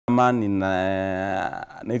man in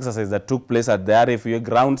an exercise that took place at the RFUA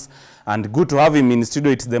grounds, and good to have him in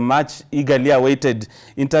studio. It's the much eagerly awaited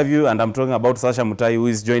interview, and I'm talking about Sasha Mutai, who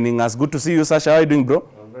is joining us. Good to see you, Sasha. How are you doing, bro?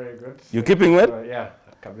 I'm very good. You keeping well? Yeah,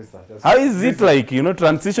 kabisa. How is it like, you know,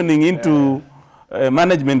 transitioning into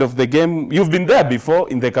management of the game? You've been there before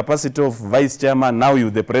in the capacity of vice chairman. Now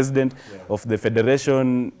you're the president of the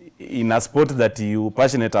federation in a sport that you're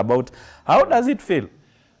passionate about. How does it feel?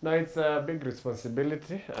 No, it's a big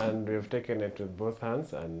responsibility, and we've taken it with both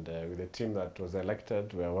hands. And with the team that was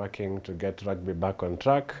elected, we are working to get rugby back on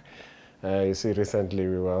track. You see, recently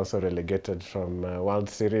we were also relegated from World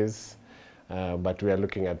Series, but we are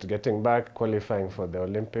looking at getting back, qualifying for the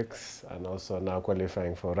Olympics, and also now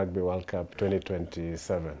qualifying for Rugby World Cup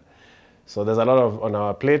 2027. So there's a lot on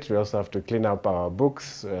our plate. We also have to clean up our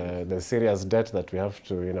books, the serious debt that we have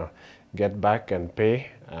to, you know, get back and pay,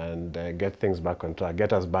 and get things back on track,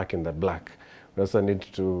 get us back in the black. We also need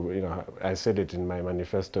to, you know, I said it in my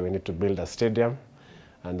manifesto, we need to build a stadium,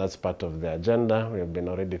 and that's part of the agenda. We have been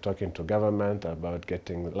already talking to government about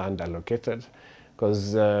getting land allocated,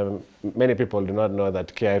 because many people do not know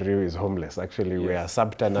that KRU is homeless. Actually, we are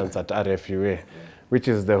subtenants at RFUA, which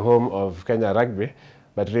is the home of Kenya Rugby,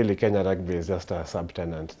 but really Kenya Rugby is just a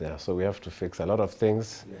subtenant there. So we have to fix a lot of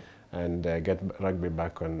things and get rugby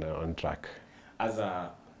back on track. As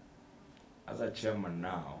a chairman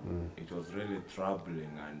now, it was really troubling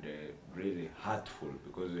and really hurtful,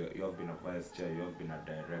 because you have been a vice chair, you have been a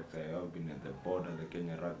director, you have been at the board of the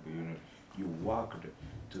Kenya Rugby Union. You worked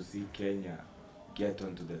to see Kenya get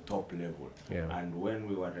onto the top level. And when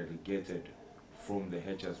we were relegated from the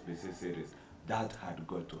HSBC series, that had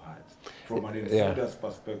got to hurt. From an insider's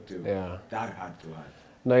perspective, that had to hurt.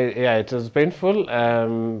 No, it was painful,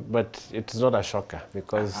 but it's not a shocker,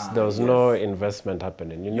 because there was no investment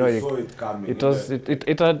happening. You know, you saw it coming.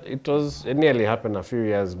 It nearly happened a few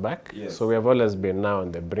years back. So we have always been now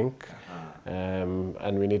on the brink,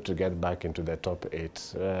 and we need to get back into the top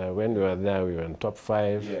 8. When we were there, we were in top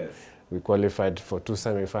 5. We qualified for 2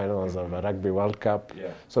 semi-finals of a Rugby World Cup.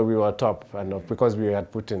 So we were top, and because we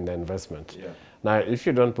had put in the investment. Now, if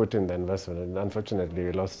you don't put in the investment, unfortunately,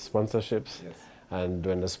 we lost sponsorships. And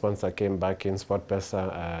when the sponsor came back in,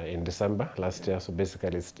 SportPesa, in December last year, so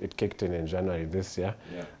basically it kicked in January this year.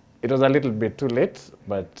 It was a little bit too late,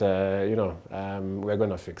 but you know, we're going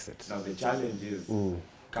to fix it. Now the challenge is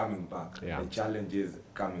coming back. The challenge is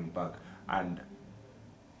coming back. And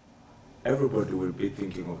everybody will be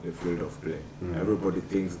thinking of the field of play. Everybody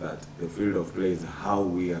thinks that the field of play is how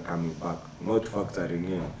we are coming back, not factoring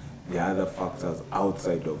in the other factors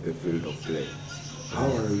outside of the field of play. How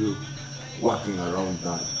are you working around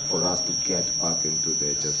that for us to get back into the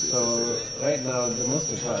HSBC? So right now, the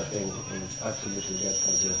most important thing is actually to get,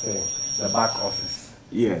 as you're saying, the back office.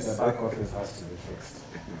 The back office has to be fixed.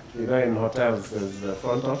 You know, in hotels, there's the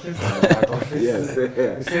front office and the back office.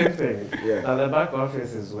 The same thing. Now, the back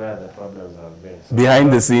office is where the problems have been. So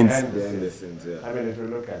behind the scenes. Behind the scenes. I mean, if you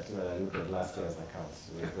look at last year's accounts,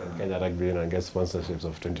 when Kenya Rugby Union gets sponsorships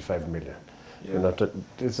of 25 million. You know,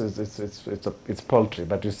 it's paltry,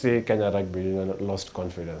 but you see Kenya Rugby Union lost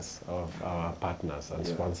confidence of our partners and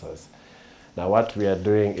sponsors. Now what we are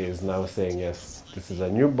doing is now saying, yes, this is a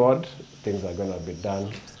new board, things are going to be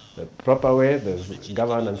done the proper way. There's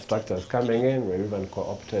governance structures coming in. We've even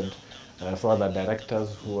co-opted 4 other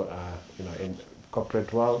directors who are, you know, in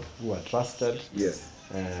corporate world, who are trusted.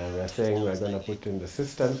 We're saying we're going to put in the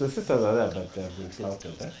systems. The systems are there, but they've been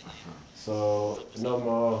flouted. So no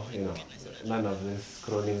more, you know, none of this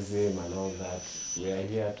cronyism and all that. We are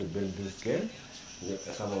here to build this game.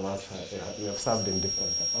 Some of us we have served in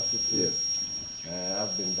different capacities.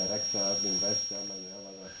 I've been director, I've been vice chairman, we have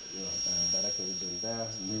other, you know, directors who've been there.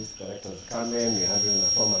 New directors come in. We have a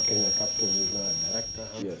former Kenya captain who's now a director.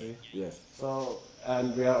 So,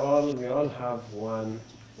 and we all have one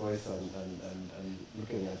voice and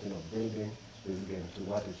looking at, you know, building this game to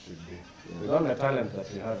what it should be. With all the talent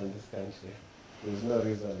that we have in this country, there's no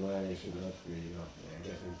reason why we should not be, you know,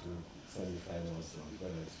 getting to semi-finals,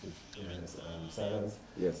 whether it's 15s and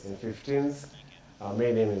 7s. In 15s, our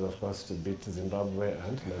main aim is, of course, to beat Zimbabwe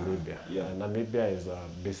and Namibia. And Namibia is a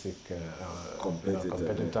basic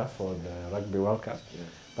competitor for the Rugby World Cup.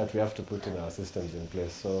 But we have to put in our systems in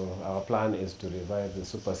place. So our plan is to revive the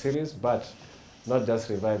Super Series, but not just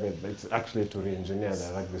revive it, but it's actually to re-engineer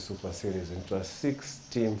the Rugby Super Series into a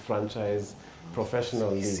 6-team franchise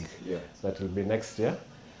professional league that will be next year.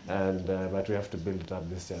 And but we have to build it up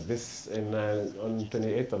this year. On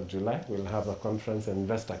 28th of July, we'll have a conference, an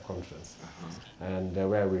investor conference, and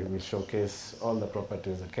where we will showcase all the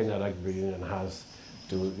properties that Kenya Rugby Union has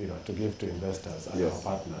to give to investors and our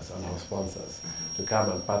partners and our sponsors to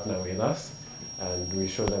come and partner with us, and we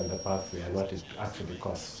show them the pathway and what it actually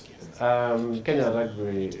costs. Kenya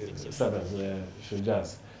Rugby Sevens,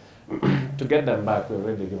 Shujas, to get them back, we've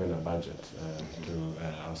already given a budget to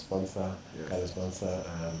our sponsor, current sponsor,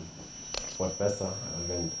 SportPesa.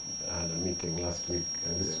 I had a meeting last week,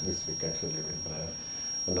 this week actually, with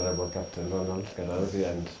Honorable Captain Ronald Karazi,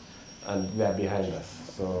 and they're behind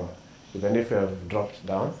us. So even if we have dropped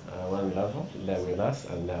down one level, they're with us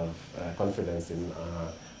and they have confidence in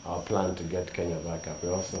our plan to get Kenya back up. We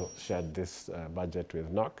also shared this budget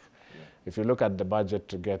with NOC. If you look at the budget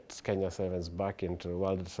to get Kenya Sevens back into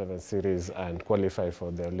World Sevens Series and qualify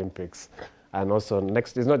for the Olympics, and also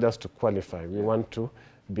next, it's not just to qualify, we want to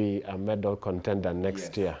be a medal contender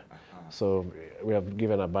next year. So we have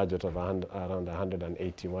given a budget of around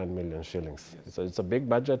 181 million shillings. So it's a big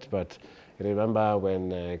budget, but remember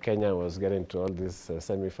when Kenya was getting to all these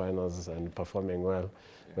semi-finals and performing well,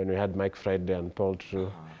 when we had Mike Friday and Paul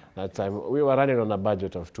True, that time we were running on a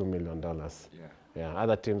budget of $2 million. Yeah,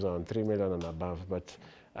 other teams are on 3 million and above, but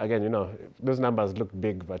again, those numbers look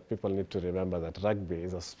big, but people need to remember that rugby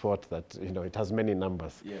is a sport that, it has many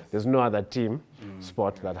numbers. There's no other team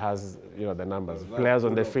sport that has, the numbers. Players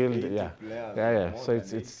on the field, So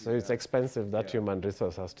it's expensive. That human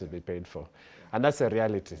resource has to be paid for. And that's a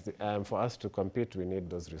reality. For us to compete, we need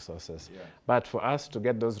those resources. But for us to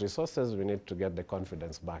get those resources, we need to get the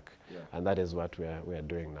confidence back. And that is what we are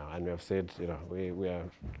doing now. And we have said, we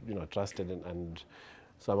are, trusted in, and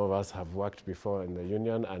some of us have worked before in the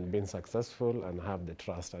union and been successful and have the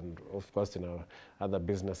trust. And of course, in our other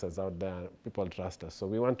businesses out there, people trust us. So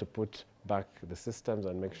we want to put back the systems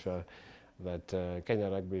and make sure that Kenya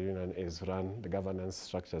Rugby Union is run, the governance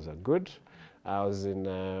structures are good. I was in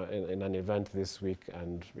an event this week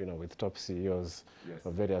and with top CEOs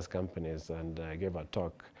of various companies, and I gave a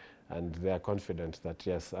talk, and they are confident that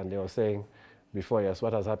yes, and they were saying before, yes,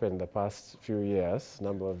 what has happened in the past few years,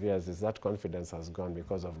 number of years, is that confidence has gone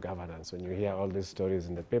because of governance. When you hear all these stories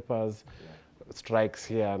in the papers, strikes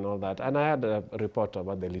here and all that, and I had a report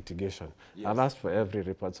about the litigation. I've asked for every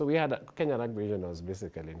report. So we had Kenya Rugby Union was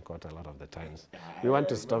basically in court a lot of the times. We want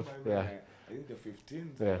to stop. I think the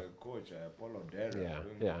 15th coach, Paulo Derek,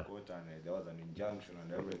 going to court, and there was an injunction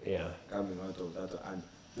and everything coming out of that. And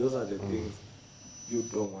those are the things you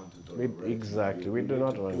don't want to tolerate. Exactly. We do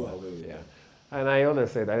not want that. And I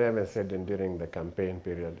always said, I even said during the campaign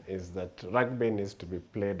period, is that rugby needs to be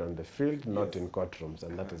played on the field, not in courtrooms,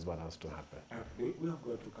 and that is what has to happen. We have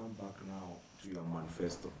got to come back now to your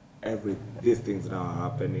manifesto. These things now are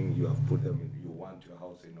happening, you have put them in, you want your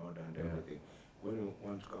house in order and everything. When you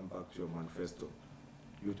want to come back to your manifesto,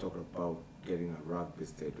 you talk about getting a rugby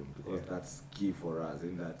stadium, because that's key for us,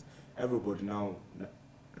 in that everybody now,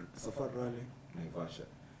 Safari Rally, Naivasha,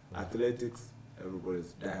 athletics,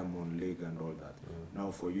 everybody's Diamond League and all that. Now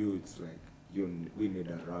for you, it's like, we need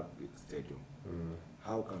a rugby stadium.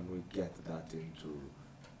 How can we get that into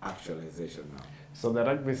actualization now? So the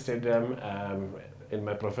rugby stadium, in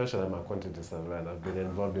my profession, I'm a quantity surveyor, and I've been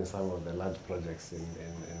involved in some of the large projects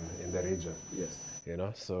in the region.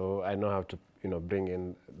 So I know how to bring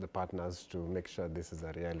in the partners to make sure this is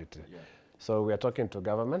a reality. So we are talking to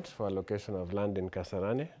government for allocation of land in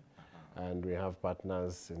Kasarani. And we have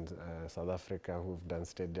partners in South Africa who've done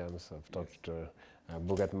stadiums. I've talked to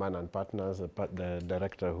Bugatman and Partners, the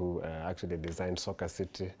director who actually designed Soccer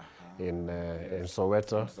City in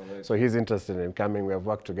Soweto. So he's interested in coming. We have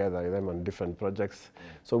worked together with them on different projects.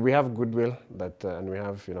 So we have goodwill, and we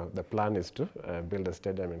have, the plan is to build a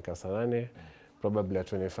stadium in Kasarani, probably a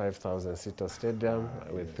 25,000-seater stadium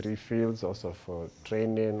with 3 fields, also for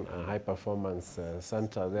training, a high-performance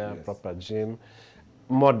center there, proper gym.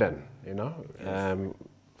 Modern,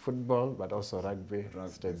 football, but also rugby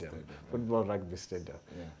stadium. Football, rugby stadium.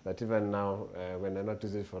 But even now, when they're not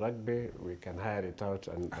using it for rugby, we can hire it out,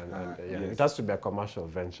 and it has to be a commercial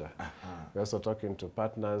venture. We're also talking to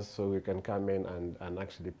partners so we can come in and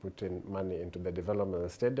actually put in money into the development of the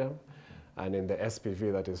stadium. And in the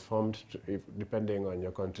SPV that is formed, depending on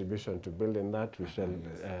your contribution to building that, we shall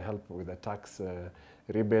help with the tax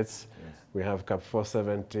rebates. We have Cap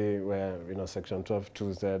 470, where Section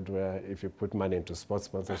 12(2)(z), where if you put money into sports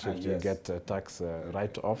sponsorships, you get tax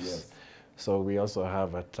write-offs. So we also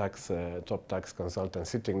have a top tax consultant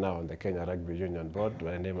sitting now on the Kenya Rugby Union board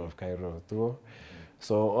by the name of Cairo Thuo.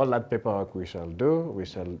 So all that paperwork we shall do. We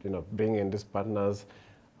shall bring in these partners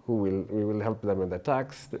we will help them with the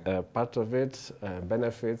tax part of it,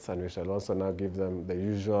 benefits, and we shall also now give them the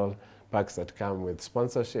usual perks that come with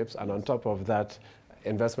sponsorships. And on top of that,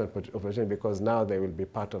 investment opportunity, because now they will be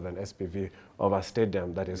part of an SPV of a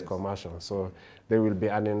stadium that is commercial. So they will be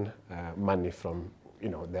earning money from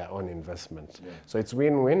their own investment. Yeah. So it's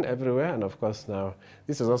win-win everywhere, and of course now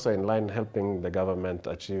this is also in line helping the government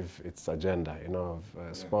achieve its agenda, of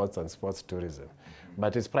sports and sports tourism.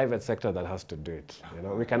 But it's private sector that has to do it.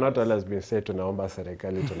 We cannot always be say tunaomba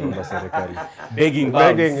serikali, tunaomba serikali. Begging,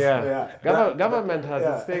 Government has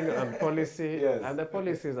this thing on policy, and the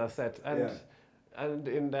policies are set. And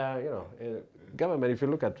in the government, if you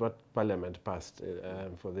look at what Parliament passed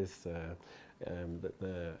for this.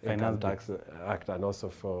 The Income Tax Act, and also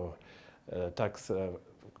for tax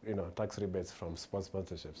rebates from sports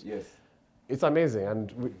sponsorships. Yes, it's amazing,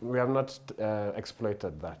 and we have not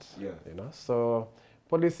exploited that. Yeah. So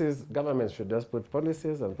policies, government should just put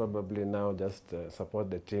policies, and probably now just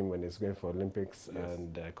support the team when it's going for Olympics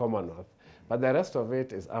and Commonwealth. But the rest of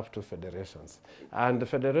it is up to federations. And the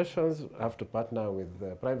federations have to partner with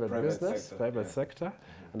the private business, private sector.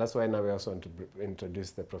 And that's why now we also want to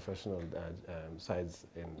introduce the professional sides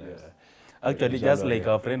in actually, just like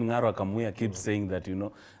our friend Ngaro Kamuya keeps saying that,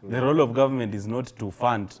 the role of government is not to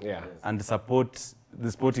fund and support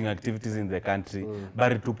the sporting activities in the country,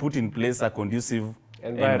 but to put in place a conducive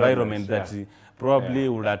environment that probably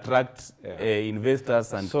would attract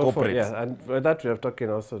investors and corporates. And for that we are talking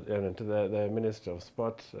also to the Minister of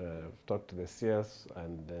Sport, talked to the CS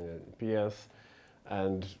and the PS,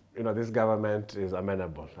 and this government is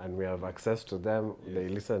amenable, and we have access to them. They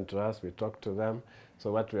listen to us, we talk to them.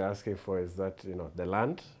 So what we're asking for is that the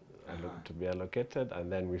land to be allocated,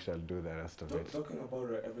 and then we shall do the rest of it. Talking about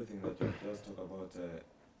everything that you just talk about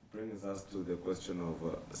brings us to the question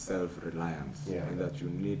of self-reliance, and that you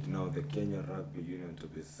need now the Kenya Rugby Union to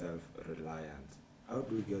be self-reliant. How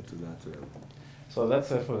do we get to that level? So that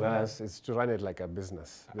self-reliance is to run it like a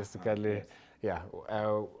business, basically,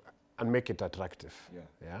 and make it attractive.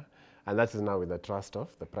 And that is now with the trust of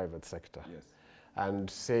the private sector. And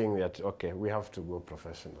saying that, okay, we have to go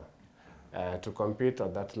professional. To compete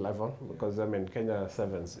at that level, because Kenya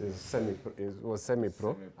Sevens was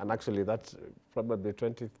semi-pro, and actually that probably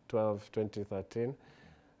 2012, 2013,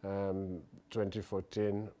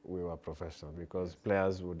 2014 we were professional, because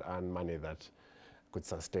players would earn money that could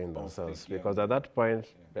sustain themselves. Because at that point,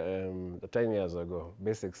 10 years ago,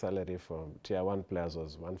 basic salary for tier 1 players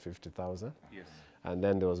was 150,000. And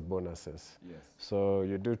then there was bonuses. So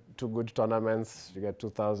you do 2 good tournaments, you get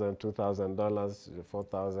 $2,000, $2,000,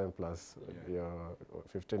 4,000 plus your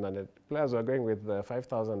 1,500. Players were going with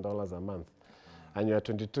 $5,000 a month, and you are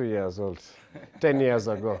 22 years old, 10 years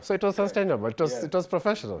ago. So it was sustainable. It was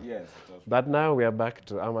professional. But now we are back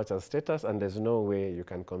to amateur status, and there's no way you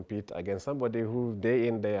can compete against somebody who day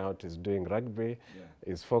in, day out is doing rugby,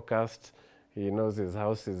 is focused. He knows his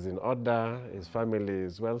house is in order, his family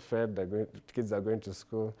is well fed, kids are going to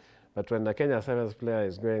school. But when the Kenya Sevens player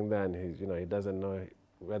is going there and he doesn't know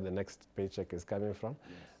where the next paycheck is coming from,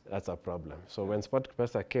 that's a problem. So when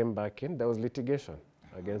SportPesa came back in, there was litigation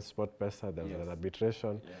against SportPesa, there was an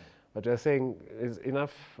arbitration. But we're saying it's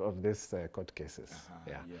enough of these court cases.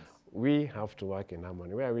 We have to work in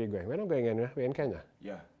harmony. Where are we going? We're not going anywhere, we're in Kenya.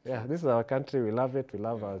 This is our country, we love it, we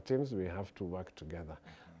love our teams, we have to work together.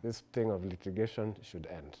 This thing of litigation should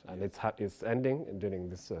end, and it's ending during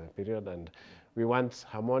this period, and we want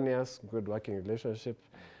harmonious, good working relationship,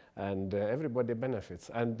 and everybody benefits.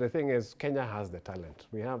 And the thing is, Kenya has the talent.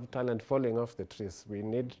 We have talent falling off the trees. We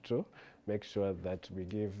need to make sure that we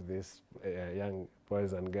give these young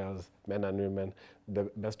boys and girls, men and women, the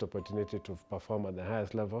best opportunity to perform at the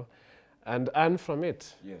highest level and earn from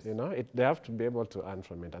it. They have to be able to earn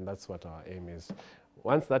from it, and that's what our aim is.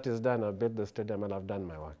 Once that is done, I'll build the stadium and I've done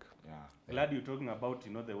my work. Glad you're talking about,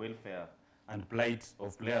 the welfare and plight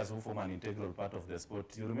of players who form an integral part of the sport.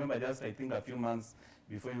 You remember just, I think, a few months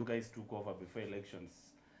before you guys took over, before elections,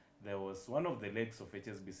 there was one of the legs of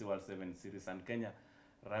HSBC World Sevens Series, and Kenya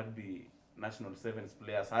Rugby National Sevens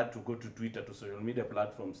players had to go to Twitter, to social media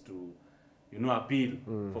platforms to, appeal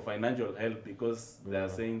for financial help, because they are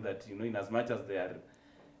saying that, in as much as they are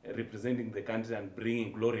representing the country and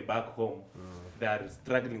bringing glory back home, they are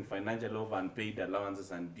struggling financially over unpaid allowances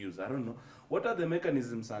and dues. I don't know. What are the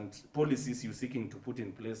mechanisms and policies you're seeking to put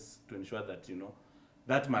in place to ensure that,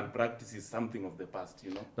 that malpractice is something of the past,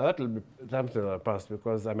 Now that will be something of the past,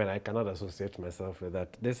 because, I cannot associate myself with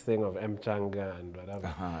that. This thing of Mchanga and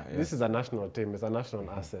whatever, this is a national team, it's a national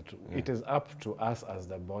asset. It is up to us as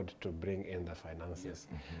the board to bring in the finances.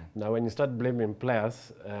 Now, when you start blaming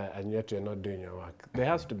players and yet you're not doing your work, there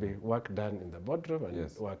has to be work done in the boardroom and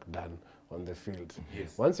work done on the field.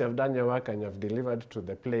 Yes. Once you have done your work and you have delivered to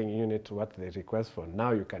the playing unit what they request for,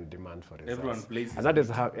 now you can demand for results. Everyone plays. And that is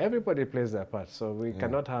how everybody plays their part. So we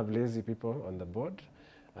cannot have lazy people on the board.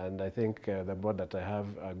 And I think the board that I have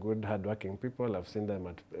are good, hardworking people. I've seen them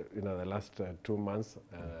at the last 2 months.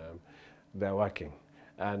 They're working.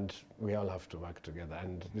 And we all have to work together.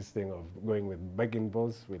 And this thing of going with begging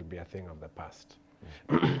balls will be a thing of the past.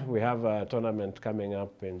 We have a tournament coming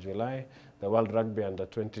up in July, the World Rugby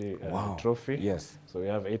Under-20 trophy. Yes. So we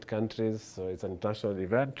have 8 countries, so it's an international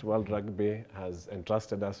event. World Rugby has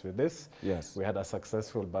entrusted us with this. Yes. We had a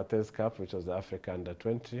successful Bates Cup, which was the Africa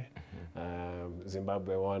Under-20.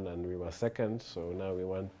 Zimbabwe won and we were second, so now we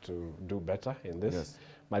want to do better in this. Yes.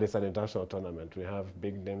 But it's an international tournament. We have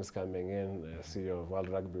big names coming in. CEO of World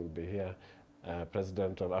Rugby will be here.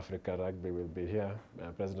 President of Africa Rugby will be here.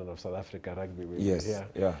 President of South Africa Rugby will be here.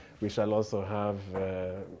 Yeah. We shall also have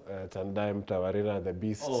Tandai Mtawarira, the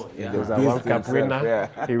Beast. Oh, yeah. He's a Beast World Cup himself, winner.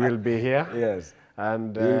 yeah. He will be here. Yes.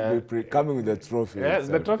 And He'll be coming with the trophy. yes,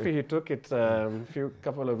 the itself. trophy, he took it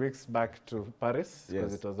couple of weeks back to Paris,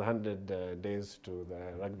 because Yes. it was 100 days to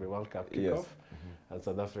the Rugby World Cup kickoff. Yes. And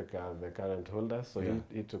South Africa, the current holder, so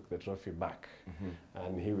he took the trophy back.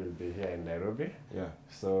 And he will be here in Nairobi. Yeah.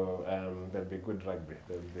 So there'll be good rugby.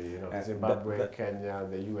 There'll be Zimbabwe, Kenya,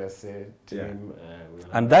 the USA team. we'll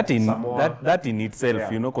And have that in Samoa. that in itself,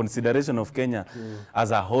 Yeah. consideration of Kenya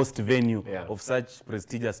as a host venue Yeah. of such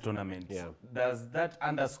prestigious tournaments. Yeah. Does that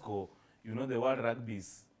underscore, the World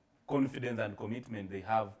Rugby's confidence and commitment they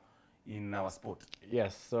have in our sport?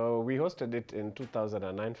 Yes, so we hosted it in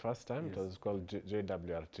 2009 first time. Yes. It was called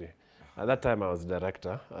JWRT. At that time I was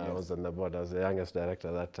director. I was on the board. I was the youngest director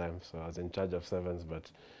at that time, so I was in charge of sevens,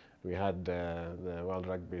 but we had the World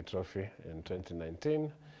Rugby Trophy in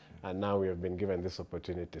 2019, and now we have been given this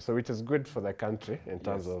opportunity. So it is good for the country in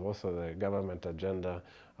terms of also the government agenda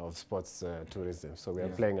of sports tourism. So we are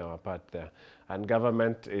playing our part there. And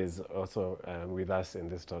government is also with us in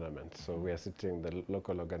this tournament. So we are sitting, the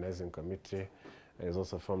local organizing committee is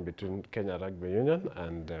also formed between Kenya Rugby Union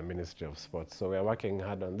and the Ministry of Sports. So we are working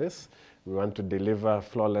hard on this. We want to deliver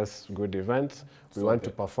flawless, good events. We want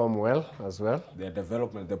to perform well as well. The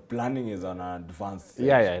development, the planning is on an advanced stage.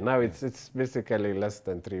 Yeah. Now it's basically less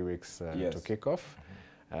than 3 weeks Yes. to kick off.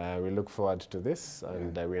 We look forward to this,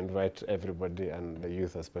 and we invite everybody, and the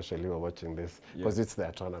youth especially who are watching this, because it's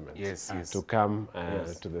their tournament, to come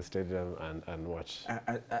to the stadium and watch.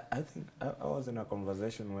 I think I was in a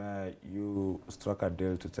conversation where you struck a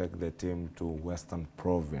deal to take the team to Western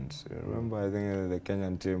Province. You remember, I think the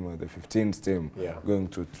Kenyan team, the 15th team, going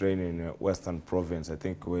to train in Western Province, I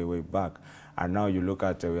think way back. And now you look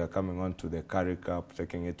at, we are coming on to the Curry Cup,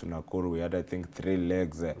 taking it to Nakuru. We had, I think, 3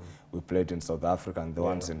 legs we played in South Africa and the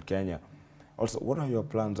ones in Kenya. Also, what are your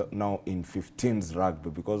plans now in 15s rugby?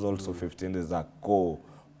 Because also 15 is a core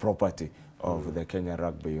property of the Kenya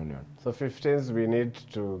Rugby Union. So 15s, we need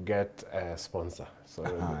to get a sponsor. So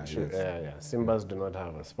Simbas do not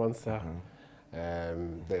have a sponsor.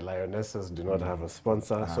 The Lionesses do not have a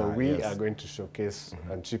sponsor. So we are going to showcase,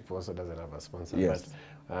 and Chip also doesn't have a sponsor. Yes.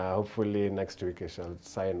 But hopefully next week we shall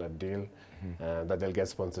sign a deal that they'll get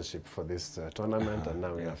sponsorship for this tournament. And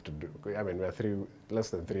now we have to do, I mean, we're less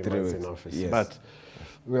than 3 months in office. Yes. But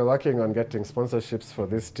we're working on getting sponsorships for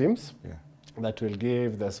these teams. That will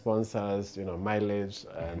give the sponsors, mileage.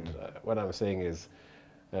 And what I'm saying is,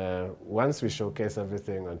 once we showcase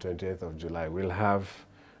everything on 28th of July, we'll have,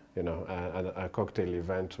 a cocktail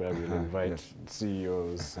event where we'll invite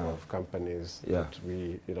CEOs of companies that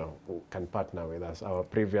we, can partner with us. Our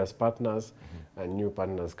previous partners and new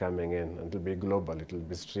partners coming in. And it'll be global. It'll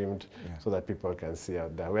be streamed so that people can see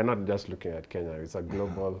out there. We're not just looking at Kenya. It's a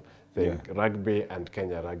global thing. Rugby and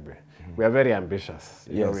Kenya Rugby. We are very ambitious.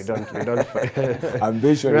 We don't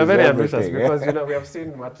Ambition. We are very everything. ambitious because we have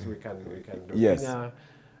seen what we can do. Yes. Kenya,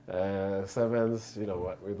 sevens,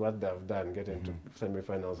 with what they have done, getting to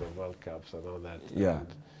semi-finals of World Cups and all that. And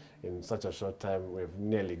in such a short time, we've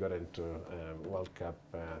nearly got into World Cup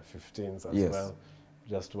 15s as well.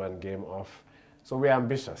 Just 1 game off. So we're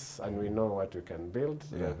ambitious, and we know what we can build.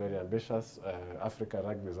 We're very ambitious. Africa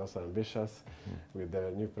Rugby is also ambitious, with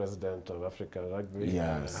the new president of Africa Rugby,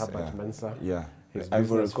 Herbert Mensah.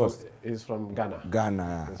 He's from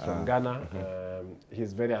Ghana. He's from Ghana.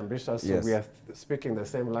 He's very ambitious, so we are speaking the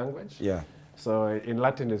same language. So in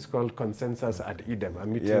Latin, it's called consensus ad idem, a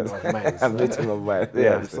meeting of minds. A meeting of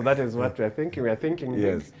minds. So that is what we are thinking. We are thinking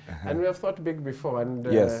big, and we have thought big before. And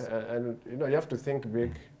and you have to think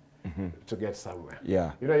big to get somewhere.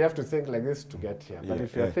 Yeah. You know, you have to think like this to get here. But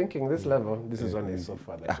if you're thinking this level, this is only so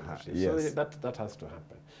far that you achieve. Yes. So that has to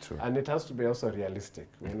happen. True. And it has to be also realistic.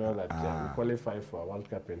 We know that we qualify for a World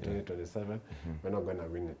Cup in 2027. We're not going to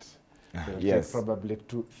win it. It will take probably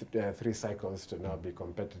 3 cycles to now be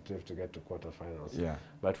competitive to get to quarterfinals. Yeah.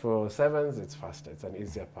 But for sevens, it's faster. It's an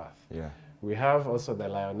easier path. Yeah. We have also the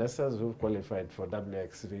Lionesses who qualified for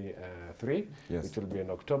WX3, which will be in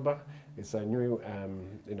October. It's a new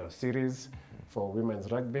series for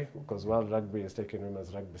women's rugby, because World Rugby is taking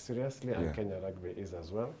women's rugby seriously, and Kenya Rugby is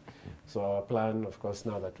as well. So our plan, of course,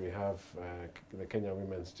 now that we have the Kenya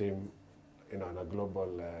women's team on a global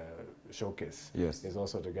showcase, is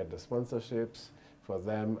also to get the sponsorships for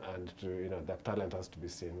them, and to the talent has to be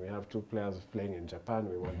seen. We have 2 players playing in Japan.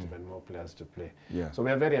 We want even more players to play. So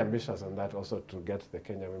we are very ambitious on that, also to get the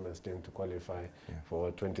Kenya women's team to qualify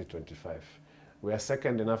for 2025. We are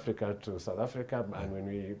second in Africa to South Africa, and when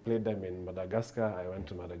we played them in Madagascar, I went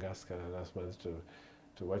to Madagascar last month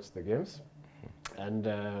to watch the games.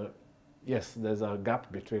 And yes, there's a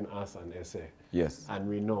gap between us and SA. Yes. And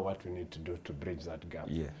we know what we need to do to bridge that gap.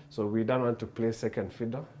 Yeah. So we don't want to play second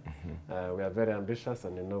fiddle. We are very ambitious,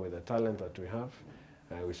 and with the talent that we have,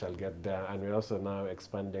 we shall get there. And we're also now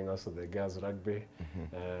expanding also the girls rugby.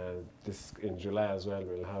 This in July as well,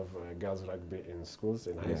 we'll have girls rugby in schools,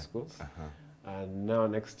 in high schools. And now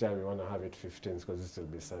next year we want to have it 15s, because this will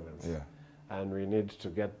be 7s. Yeah. And we need to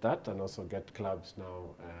get that, and also get clubs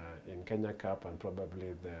now in Kenya Cup, and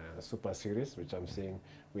probably the Super Series, which I'm seeing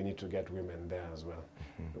we need to get women there as well.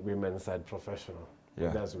 Women's side professional.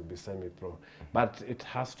 Others will be semi-pro. But it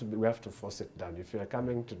has to be, we have to force it down. If you're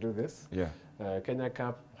coming to do this, Kenya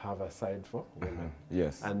Cup have a side for women.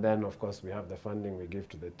 Yes. And then, of course, we have the funding we give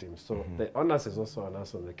to the team. So the onus is also on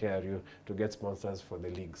us on the KRU to get sponsors for the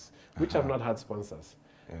leagues, which have not had sponsors.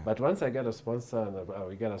 But once I get a sponsor, and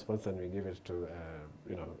we get a sponsor and we give it to,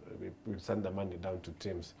 we send the money down to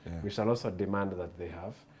teams. We shall also demand that they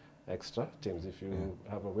have extra teams. If you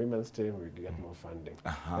have a women's team, we get more funding.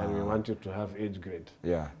 And we want you to have age grade.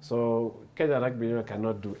 So Kenya Rugby Union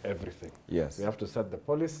cannot do everything. Yes. We have to set the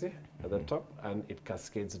policy at the top, and it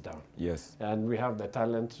cascades down. Yes. And we have the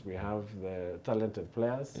talent, we have the talented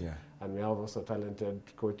players, and we have also talented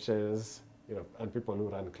coaches, and people who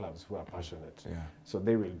run clubs who are passionate. So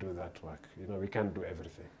they will do that work. We can't do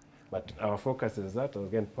everything. But our focus is that,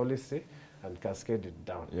 again, policy, and cascade it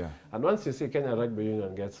down. And once you see Kenya Rugby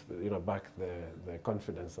Union gets back the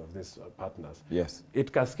confidence of these partners,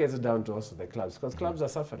 it cascades down to also the clubs, because clubs are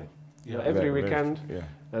suffering. Every weekend,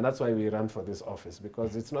 and that's why we run for this office,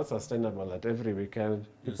 because it's not sustainable that every weekend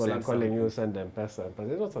people are calling you, send them pesa.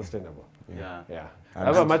 It's not sustainable.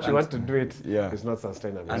 However much you want to do it, it's not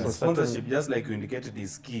sustainable. And so sponsorship, just like you indicated,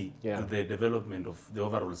 is key to the development of the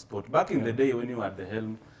overall sport. Back in the day when you were at the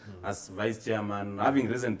helm as vice chairman, having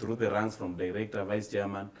risen through the ranks from director, vice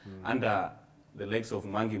chairman, under the likes of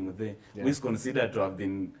Mangi Mutai, who is considered to have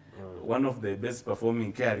been one of the best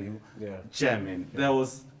performing KRU chairman, there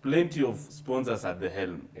was plenty of sponsors at the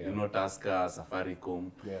helm. Tusker, Safaricom,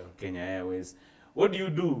 Kenya Airways. What do you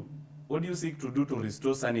do? What do you seek to do to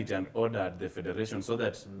restore sanity and order at the federation, so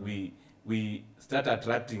that we start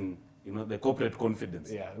attracting the corporate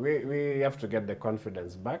confidence? We have to get the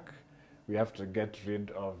confidence back. We have to get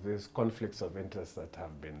rid of these conflicts of interest that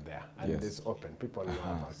have been there. And it's open. People know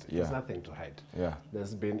about it. There's nothing to hide.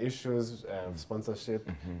 There's been issues of sponsorship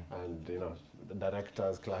and the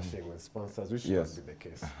directors clashing with sponsors, which should not be the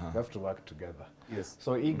case. We have to work together.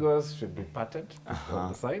 So egos should be parted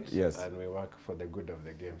on the side, and we work for the good of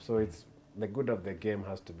the game. So it's the good of the game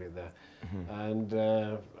has to be there. And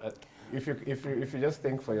if you just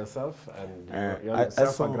think for yourself and your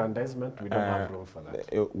self-aggrandizement, we don't have room for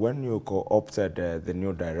that. When you co-opted the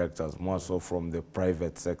new directors, more so from the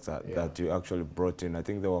private sector that you actually brought in, I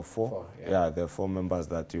think there were four. There are 4 members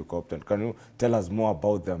that you co-opted. Can you tell us more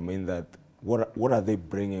about them? In that, what are they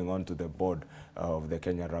bringing onto the board of the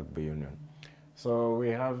Kenya Rugby Union? So we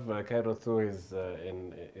have Kairoth, who is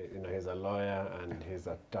he's a lawyer and he's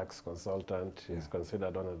a tax consultant. He's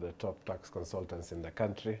considered one of the top tax consultants in the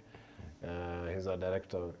country. He's a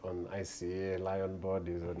director on ICA Lion Board.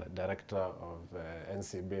 He's a director of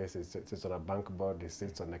NCB. He sits on a bank board. He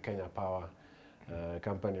sits on the Kenya Power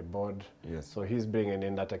company board. So he's bringing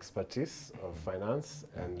in that expertise of finance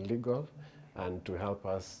and legal, and to help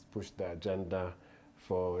us push the agenda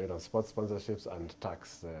for sports sponsorships and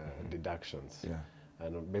tax deductions,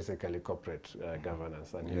 and basically corporate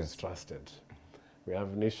governance. And he's trusted. We have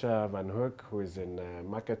Nisha Van Hoek, who is in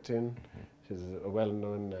marketing. She's a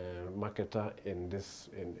well-known marketer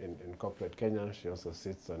in corporate Kenya. She also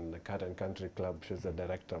sits on the Cat and Country Club. She's the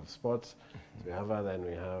director of sports. So we have her. Then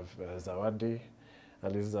we have Zawadi,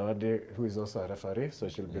 Alice Zawadi, who is also a referee. So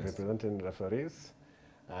she'll be representing referees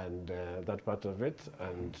and that part of it.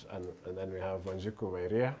 And then we have Wanjiku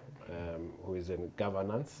Wairia, who is in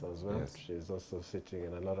governance as well. Yes. She's also sitting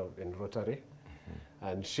in Rotary.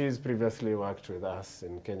 And she's previously worked with us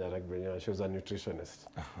in Kenya Rugby Union. She was a nutritionist.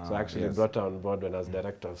 So I actually brought her on board when I was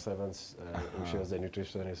director of Sevens. She was a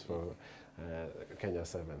nutritionist for Kenya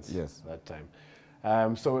Sevens that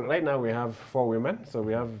time. So right now we have 4 women. So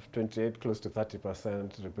we have 28, close to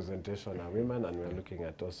 30% representation are women, and we're looking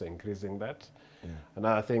at also increasing that.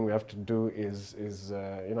 Another thing we have to do is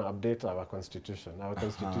update our constitution. Our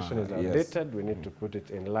constitution is outdated. We need to put it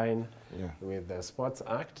in line with the Sports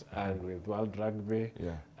Act and with World Rugby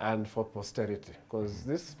and for posterity. Because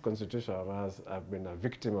this constitution of ours, I've been a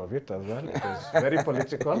victim of it as well. It was very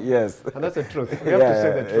political. And that's the truth. We have to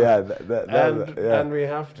say the truth. And we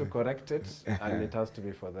have to correct it, and it has to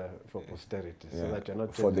be for posterity, so that you're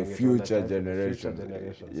not for the future generations.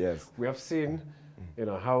 We have seen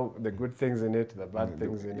how the good things in it, the bad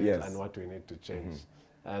things in it, and what we need to change.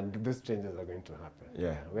 And these changes are going to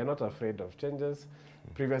happen. We're not afraid of changes.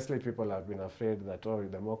 Previously, people have been afraid that,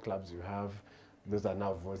 the more clubs you have, those are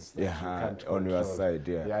now votes that you can't control. On your side,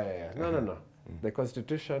 No. The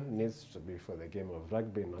constitution needs to be for the game of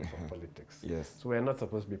rugby, not for politics. So we're not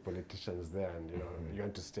supposed to be politicians there and, you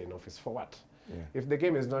want to stay in office for what? If the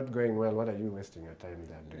game is not going well, what are you wasting your time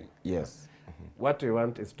there doing? What we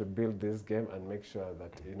want is to build this game and make sure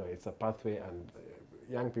that it's a pathway and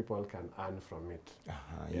young people can earn from it.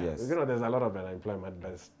 There's a lot of unemployment,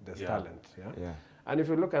 but there's talent. And if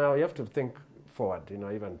you look at now, you have to think forward.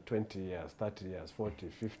 Even 20 years, 30 years, 40,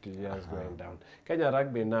 50 years going down. Kenya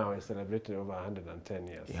Rugby now is celebrating over 110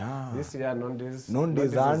 years. This year, Nondi's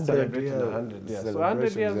is celebrating 100 years. So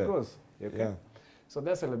 100 years goes. So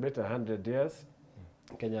they celebrate 100 years.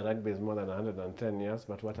 Kenya Rugby is more than 110 years,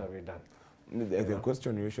 but what have we done? The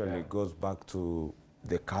question usually goes back to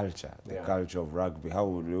the culture of rugby. How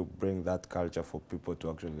would you bring that culture for people to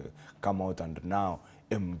actually come out and now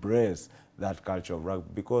embrace that culture of rugby?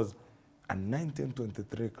 Because a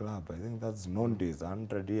 1923 club, I think that's Nondi's,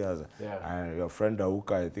 100 years. And your friend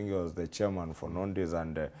Auka, I think he was the chairman for Nondi's,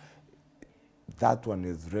 and that one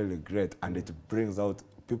is really great. And it brings out,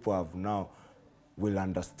 people have now will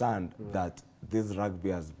understand that this rugby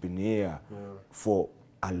has been here for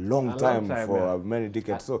a long time, for many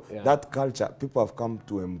decades. So that culture, people have come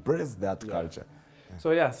to embrace that culture.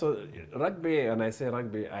 So rugby, and I say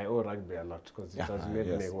rugby, I owe rugby a lot because it has made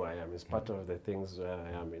me who I am. It's part of the things where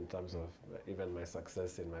I am in terms of even my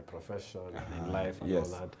success in my profession, in life and all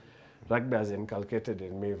that. Rugby has inculcated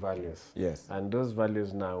in me values. And those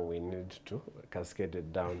values now we need to cascade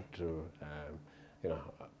it down to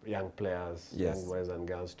young players, young boys and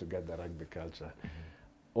girls to get the rugby culture.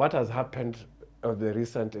 What has happened of the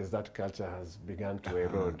recent is that culture has begun to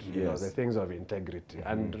erode, the things of integrity.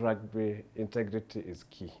 And rugby, integrity is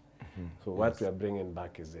key. So what we are bringing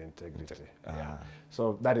back is the integrity.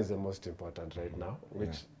 So that is the most important right now,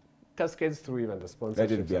 which cascades through even the sponsorships.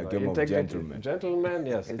 Let it be a game of gentlemen. Gentlemen,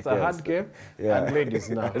 it's a hard game. And ladies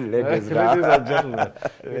now. ladies are gentlemen.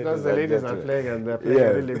 Because the ladies are playing and they're playing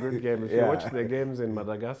a really good game. If you watch the games in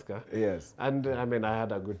Madagascar, and I mean, I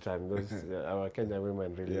had a good time. Those, our Kenyan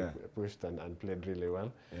women really pushed and played really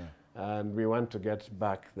well. And we want to get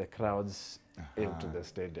back the crowds into the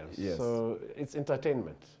stadiums. So it's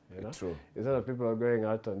entertainment. True. Instead of people going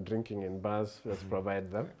out and drinking in bars, let's provide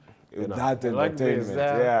them. That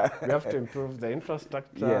entertainment, we have to improve the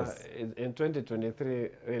infrastructure. In 2023,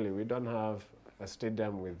 really, we don't have a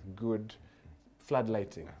stadium with good flood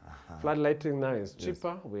lighting. Flood lighting now is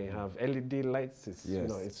cheaper. We have LED lights. It's,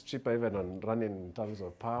 it's cheaper even on running in terms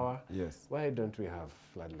of power. Why don't we have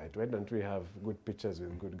floodlight? Why don't we have good pitches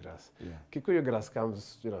with good grass? Kikuyu grass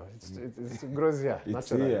comes, it grows here. It's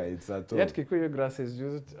here, it's at all. Yet Kikuyu grass is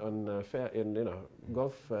used on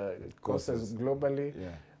golf courses globally.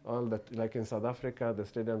 All that, like in South Africa, the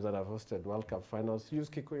stadiums that have hosted World Cup finals use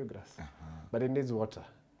Kikuyu grass, but it needs water.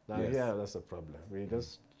 Now here, that's a problem. We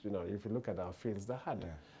just, if you look at our fields, they're hard.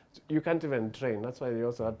 You can't even train. That's why we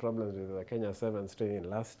also had problems with the Kenya Sevens training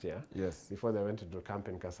last year. Before they went to do camp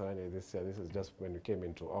in Kasarani this year. This is just when we came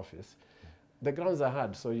into office. The grounds are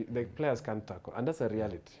hard, so the players can't tackle, and that's a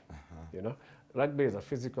reality. Rugby is a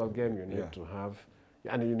physical game. You need to have,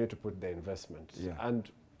 and you need to put the investment. And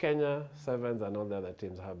Kenya Sevens and all the other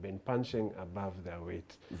teams have been punching above their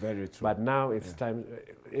weight. Very true. But now it's time.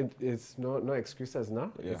 It's no excuses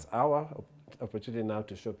now. It's our opportunity now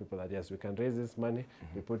to show people that yes, we can raise this money,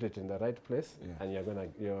 we put it in the right place, and you're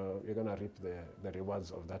gonna reap the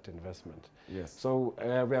rewards of that investment. Yes. So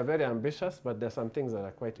we are very ambitious, but there's some things that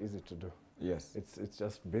are quite easy to do. Yes. It's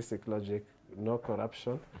just basic logic, no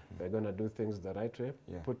corruption. We're gonna do things the right way,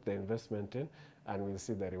 put the investment in, and we'll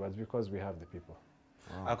see the rewards because we have the people.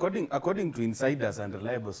 Wow. According to insiders and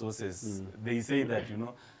reliable sources, they say that, you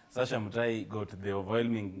know, Sasha Mutai got the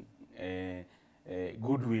overwhelming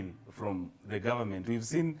goodwill from the government. We've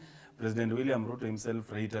seen President William Ruto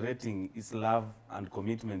himself reiterating his love and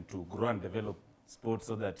commitment to grow and develop sports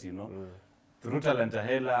so that, you know, through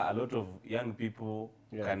Talantahela, a lot of young people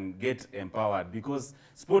can get empowered because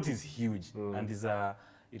sport is huge and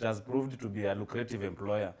it has proved to be a lucrative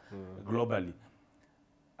employer globally.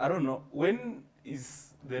 I don't know, when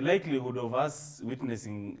is the likelihood of us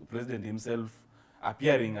witnessing President himself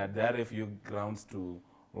appearing at the RFU grounds to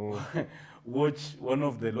watch one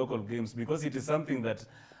of the local games? Because it is something that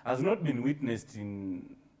has not been witnessed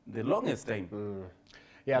in the longest time.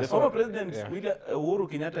 The former president, Uhuru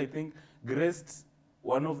Kenyatta, I think, graced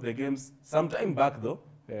one of the games sometime back, though.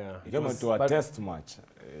 He came into a test match.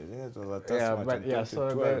 It was a test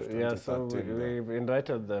match so we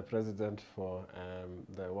invited the president for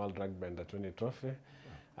the World Rugby Under-20 trophy,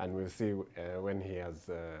 and we'll see when he has,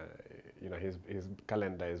 you know, his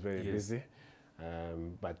calendar is very busy.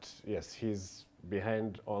 But yes, he's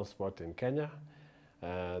behind all sport in Kenya.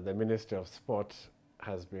 The Ministry of Sport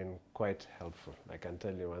has been quite helpful. I can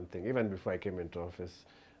tell you one thing. Even before I came into office,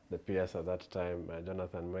 the PS at that time,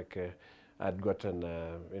 Jonathan Mweke, had gotten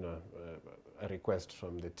a request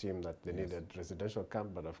from the team that they needed residential camp,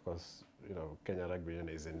 but of course, you know, Kenya Rugby Union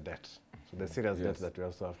is in debt. So the serious debt that we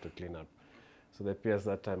also have to clean up. So the PS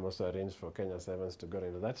that time also arranged for Kenya Sevens to go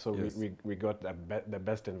into that. So we got the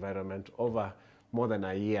best environment over more than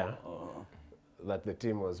a year that the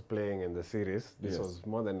team was playing in the series. This was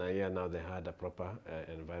more than a year now they had a proper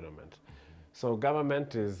environment. So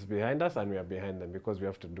government is behind us and we are behind them because we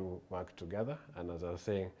have to do work together. And as I was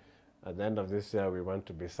saying, at the end of this year, we want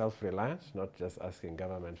to be self-reliant, not just asking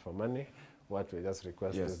government for money. What we just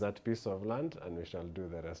request is that piece of land and we shall do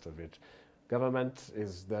the rest of it. Government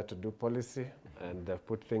is there to do policy and they've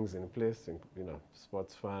put things in place, you know,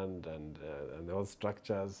 sports fund and the whole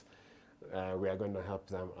structures. We are going to help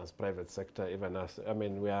them as private sector, even as, I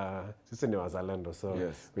mean, we are, Sisini Wazalendo,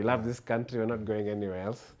 so we love this country, we're not going anywhere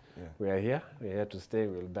else. We are here to stay,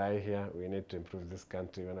 we'll die here, we need to improve this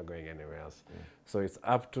country, we're not going anywhere else. So it's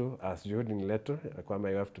up to us, Juhudi Letu,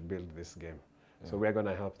 Kwamba, you have to build this game. So we're going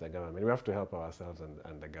to help the government. We have to help ourselves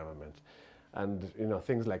and the government. And, you know,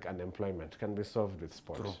 things like unemployment can be solved with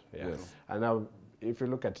sport. And now, if you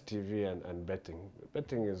look at TV and betting,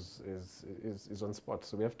 betting is on sports,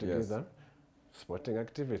 so we have to give them sporting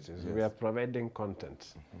activities. We are providing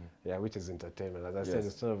content, which is entertainment. As I said,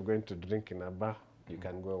 instead of going to drink in a bar, you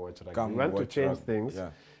can go watch rugby. We want to change things,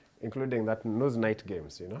 including those night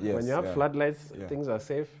games, you know. When you have floodlights, things are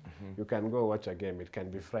safe, you can go watch a game. It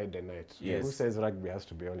can be Friday night. Who says rugby has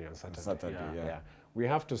to be only on Saturday? We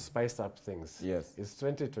have to spice up things. It's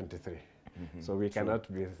 2023. So we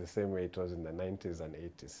cannot be the same way it was in the 90s and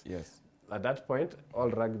 80s. At that point, all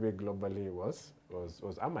rugby globally was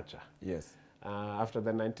amateur. After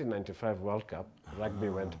the 1995 World Cup, rugby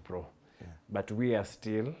went pro. But we are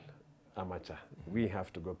still amateur. We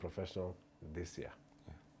have to go professional this year.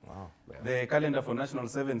 The calendar for National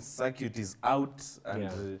Sevens circuit is out,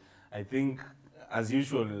 and I think, as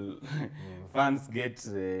usual, fans get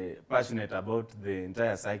passionate about the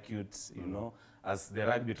entire circuit, you know, as the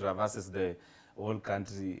rugby traverses the whole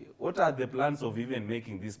country. What are the plans of even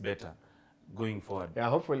making this better going forward?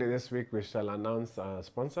 Hopefully this week we shall announce a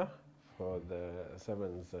sponsor for the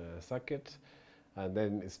Sevens circuit. And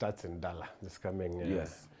then it starts in Dala this coming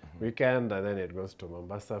weekend, and then it goes to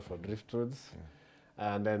Mombasa for Driftwoods,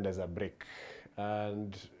 and then there's a break.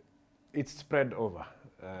 And it's spread over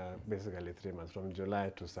basically 3 months, from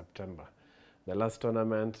July to September. The last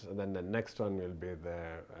tournament, and then the next one will be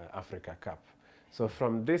the Africa Cup. So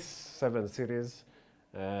from this 7 series,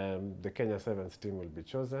 the Kenya Sevens team will be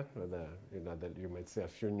chosen. Whether, you know, you might see a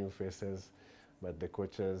few new faces, but the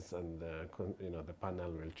coaches and the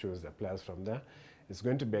panel will choose the players from there. It's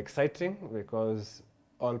going to be exciting because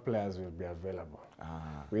all players will be available.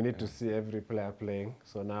 We need to see every player playing.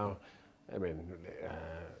 So now, I mean,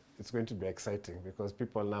 it's going to be exciting because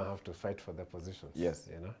people now have to fight for their positions.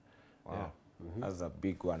 You know? Wow. That's a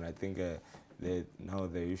big one. I think now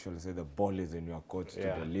they usually say the ball is in your court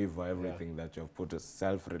to deliver everything that you've put.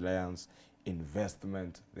 Self-reliance,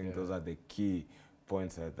 investment. I think those are the key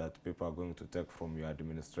points that people are going to take from your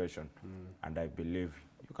administration, and I believe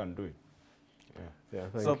you can do it.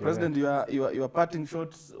 Thank so, you. President, you are parting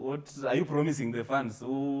short. What are you promising the fans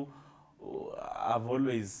who have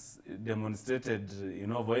always demonstrated,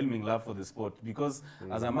 overwhelming love for the sport? Because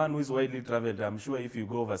as a man who is widely traveled, I'm sure if you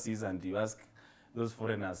go overseas and you ask those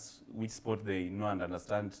foreigners which sport they know and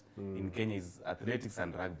understand in Kenya is athletics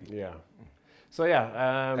and rugby. Yeah. So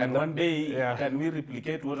and one day, can we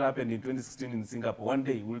replicate what happened in 2016 in Singapore? One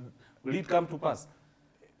day, will it come to pass?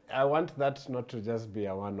 I want that not to just be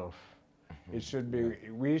a one-off. It should be,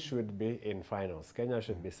 we should be in finals. Kenya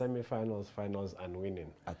should be semi-finals, finals, and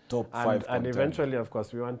winning. A top 5 And eventually, of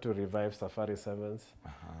course, we want to revive Safari Sevens.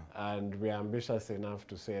 And we are ambitious enough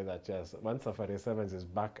to say that, yes, once Safari Sevens is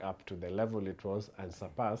back up to the level it was and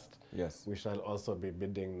surpassed, we shall also be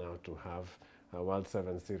bidding now to have a World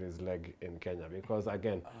 7 Series leg in Kenya. Because,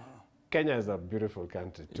 again, Kenya is a beautiful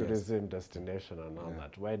country, tourism destination and all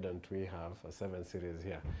that. Why don't we have a 7 Series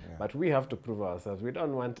here? But we have to prove ourselves. We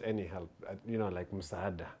don't want any help, like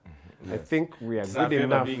Musaada. I think we are good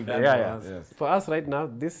enough. For us right now,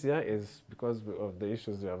 this year is because of the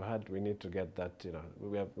issues we have had, we need to get that,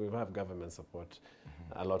 we have government support,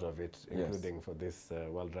 a lot of it, including for this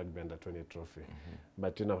World Rugby Under-20 trophy.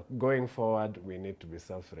 But, going forward, we need to be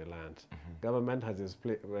self-reliant. Government has its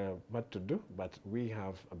what to do, but we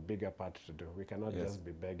have a bigger part to do. We cannot just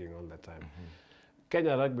be begging all the time.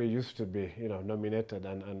 Kenya Rugby used to be, nominated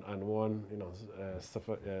and won,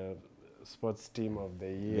 Sports Team of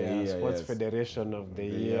the Year, Sports Federation of the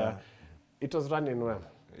Year. It was running well.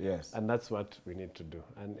 And that's what we need to do.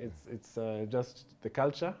 And it's just the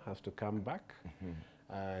culture has to come back.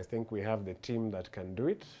 I think we have the team that can do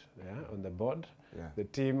it on the board. The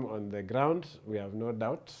team on the ground, we have no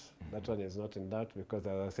doubt. That one is not in doubt because,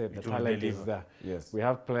 as I said, the talent is there. We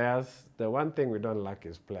have players. The one thing we don't lack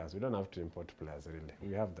is players. We don't have to import players, really.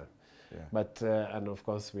 We have them. But, and of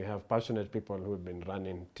course, we have passionate people who have been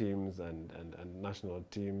running teams and national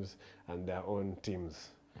teams and their own teams.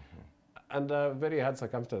 And very hard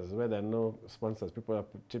circumstances where there are no sponsors. People are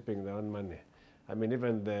chipping their own money. I mean,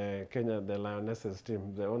 even the Lionesses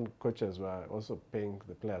team, their own coaches were also paying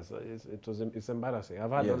the players. It's embarrassing.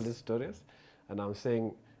 I've heard all these stories, and I'm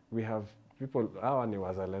saying we have people, our one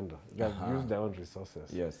was Alendo. They have used their own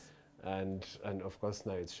resources. And of course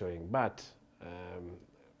now it's showing. But,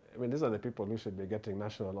 I mean, these are the people who should be getting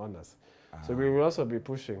national honors. So we will also be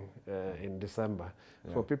pushing in December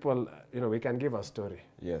for people, we can give a story.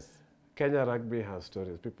 Kenya Rugby has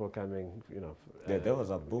stories, people coming, there was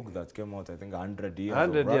a book that came out, I think, 100 years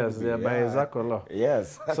 100 years, by Zakolo.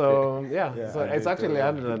 So, so it's actually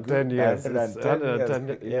 110 years.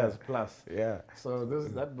 110 years plus. So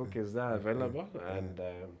that book is there available, and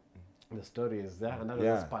the story is there, and that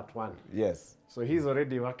was part 1. So he's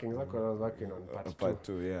already working, Zakolo was working on part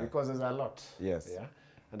 2. Because there's a lot.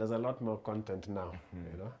 And there's a lot more content now,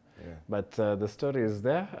 But the story is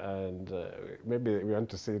there, and maybe we want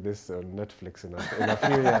to see this on Netflix in a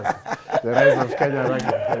few years. The rise of Kenya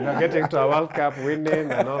Rugby, getting to a World Cup,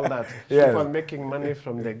 winning and all that. People making money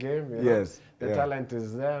from the game, The talent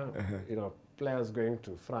is there, players going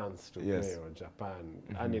to France to play or Japan,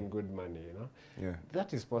 earning good money,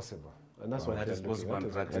 That is possible. And that's what that is possible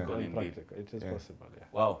and practical indeed. It is possible,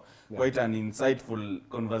 Wow, quite an insightful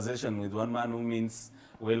conversation with one man who means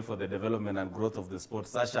well for the development and growth of the sport.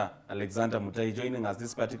 Sasha Alexander Mutai joining us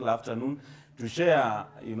this particular afternoon to share,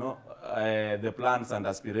 the plans and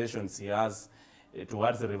aspirations he has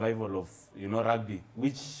towards the revival of, rugby,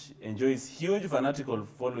 which enjoys huge fanatical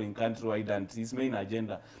following countrywide, and his main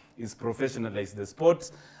agenda is professionalize the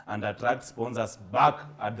sport and attract sponsors back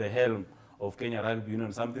at the helm of Kenya Rugby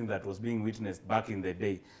Union, something that was being witnessed back in the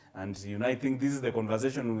day. And I think this is the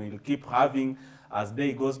conversation we'll keep having as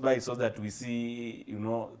day goes by, so that we see,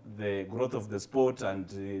 the growth of the sport and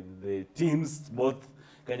the teams, both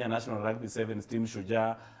Kenya National Rugby Sevens team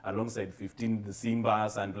Shujaa, alongside 15 the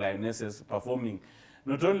Simbas and Lionesses, performing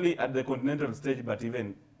not only at the continental stage, but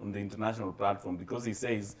even on the international platform. Because he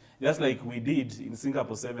says, just like we did in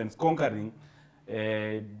Singapore Sevens, conquering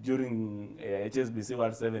during HSBC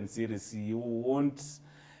World 7 Series, you won't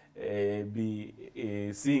be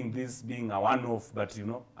seeing this being a one-off, but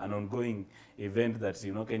an ongoing event that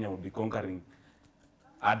Kenya will be conquering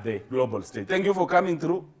at the global stage. Thank you for coming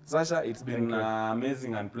through, Sasha. It's been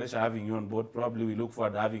amazing and pleasure having you on board. Probably we look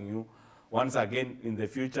forward to having you once again in the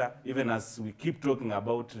future, even as we keep talking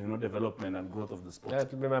about development and growth of the sport.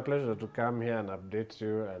 It will be my pleasure to come here and update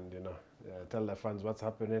you and tell the fans what's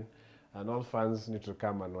happening. And all fans need to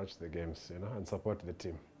come and watch the games, and support the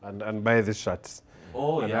team. and buy these shirts.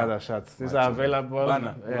 Oh, and yeah. other shirts. These are available.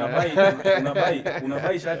 Bana,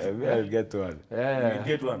 unabai shirt. I'll get one. Yeah. You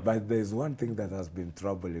get one. But there's one thing that has been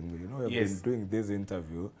troubling me. You know, I've Yes. been doing this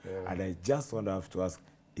interview, and I just want to have to ask,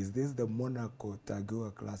 is this the Monaco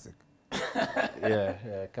Tagua Classic? Yeah,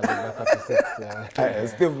 calendar 36. Yeah.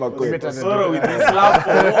 Steve McQueen. Osoro with his love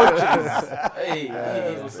for watches. Hey,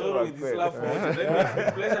 Osoro with his love for watches. Anyway, it's been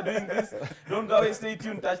a pleasure doing this. Don't go away, stay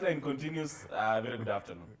tuned. Touchline continues. Very good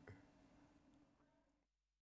afternoon.